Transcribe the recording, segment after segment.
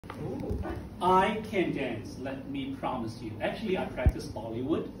I can dance, let me promise you. Actually, I practice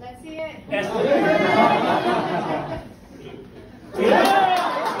Bollywood. Let's see it. As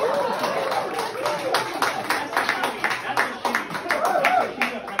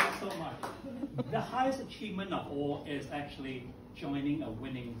the highest achievement of all is actually joining a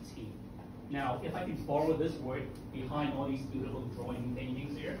winning team. Now, if I can borrow this word behind all these beautiful drawing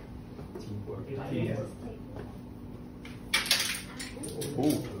paintings here, teamwork.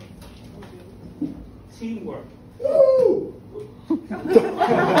 Teamwork.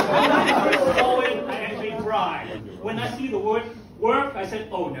 Always, I actually cry. When I see the word work, I said,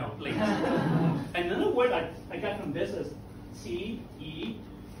 oh no, please. Another word I got from this is T-E-A-R,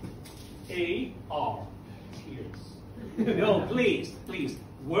 tears. No, please, please.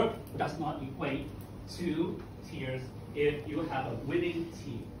 Work does not equate to tears if you have a winning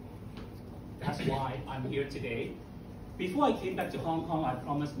team. That's why I'm here today. Before I came back to Hong Kong, I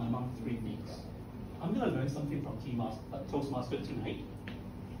promised my mom 3 weeks. I'm going to learn something from Toastmasters tonight.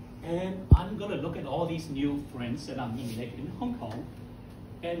 And I'm going to look at all these new friends that I'm meeting in Hong Kong.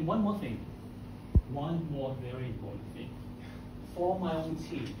 And one more thing. One more very important thing. For my own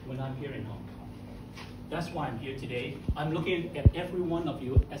team when I'm here in Hong Kong. That's why I'm here today. I'm looking at every one of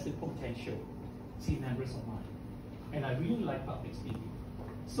you as a potential team members of mine. And I really like public speaking.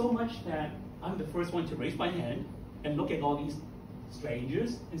 So much that I'm the first one to raise my hand and look at all these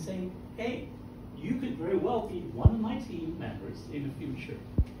strangers and say, hey, you could very well be one of my team members in the future.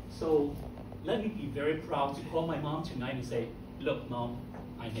 So let me be very proud to call my mom tonight and say, look, Mom,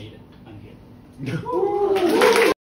 I made it. I'm here.